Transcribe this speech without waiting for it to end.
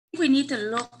we need to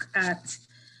look at,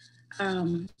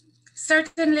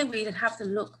 certainly we have to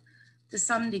look to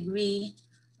some degree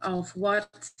of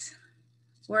what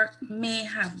work may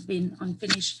have been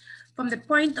unfinished from the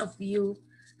point of view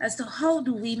as to how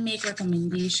do we make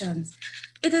recommendations.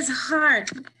 It is hard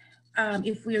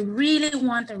if we really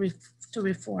want to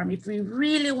reform, if we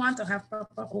really want to have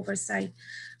proper oversight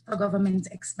for government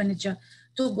expenditure,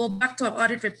 to go back to our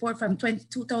audit report from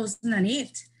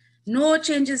 2008. No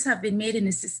changes have been made in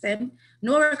the system.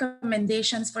 No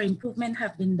recommendations for improvement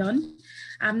have been done.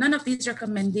 None of these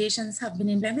recommendations have been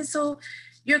implemented. So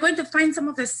you're going to find some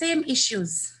of the same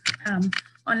issues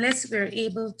unless we're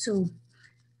able to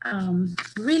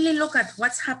really look at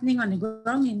what's happening on the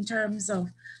ground in terms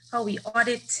of how we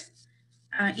audit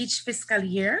each fiscal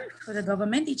year for the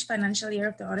government, each financial year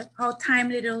of the audit, how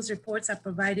timely those reports are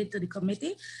provided to the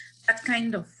committee, that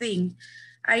kind of thing.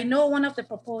 I know one of the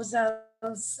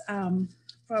proposals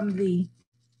from the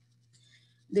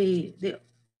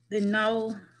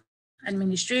now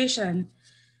administration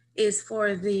is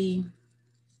for the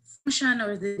function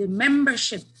or the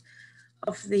membership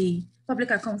of the Public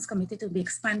Accounts Committee to be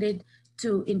expanded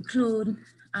to include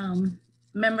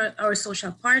our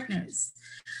social partners.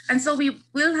 And so we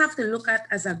will have to look at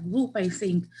as a group, I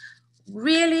think,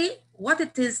 really what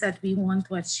it is that we want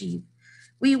to achieve.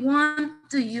 We want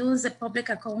to use the Public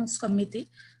Accounts Committee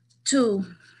to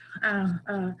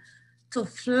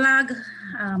flag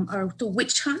or to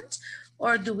witch hunt,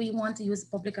 or do we want to use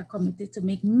the Public Accounts Committee to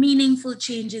make meaningful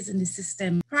changes in the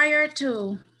system? Prior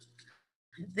to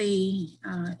the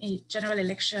general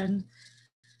election,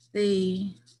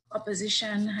 the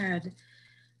opposition had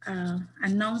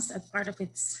announced as part of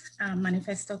its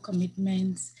manifesto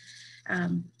commitments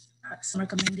some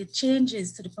recommended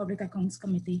changes to the Public Accounts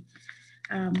Committee,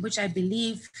 which I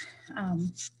believe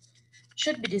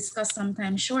should be discussed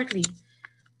sometime shortly.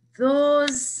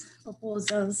 Those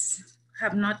proposals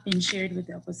have not been shared with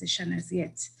the opposition as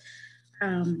yet.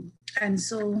 And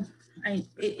so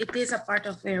it is a part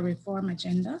of their reform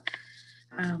agenda,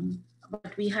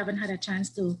 but we haven't had a chance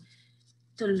to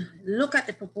look at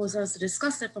the proposals, to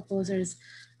discuss the proposals,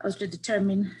 or to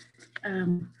determine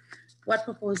what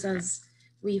proposals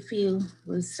we feel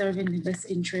will serve in the best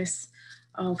interests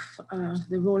of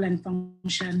the role and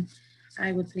function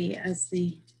I would play as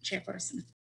the chairperson.